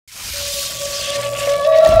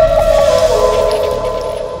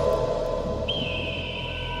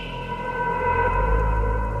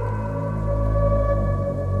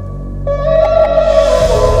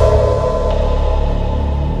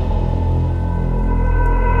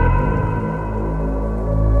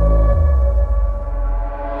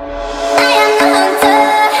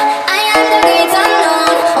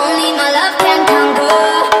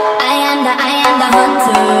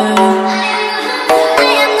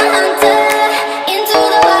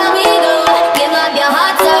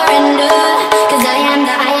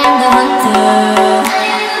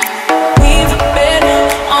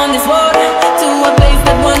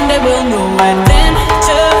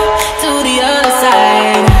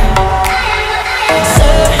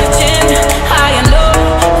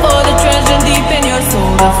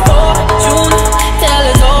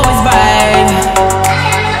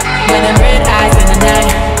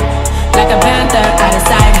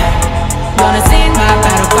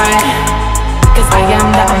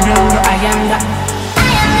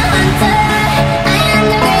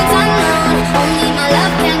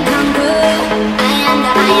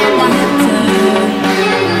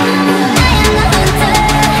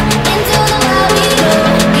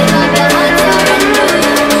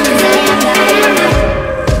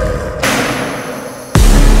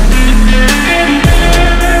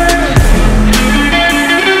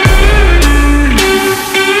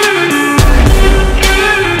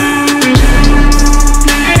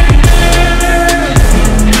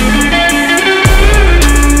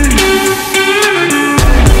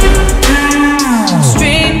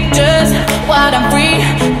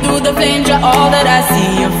that I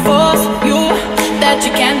see a force you that you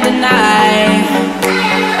can't deny.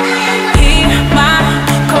 Hear my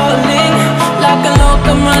calling like a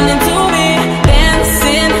local running to me,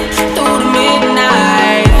 dancing through the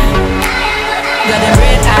midnight. Got the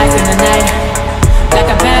red eyes in the night, like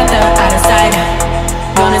a panther out of sight.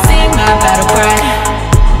 Gonna sing my battle cry,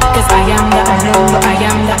 'cause I am the, I know I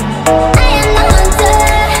am the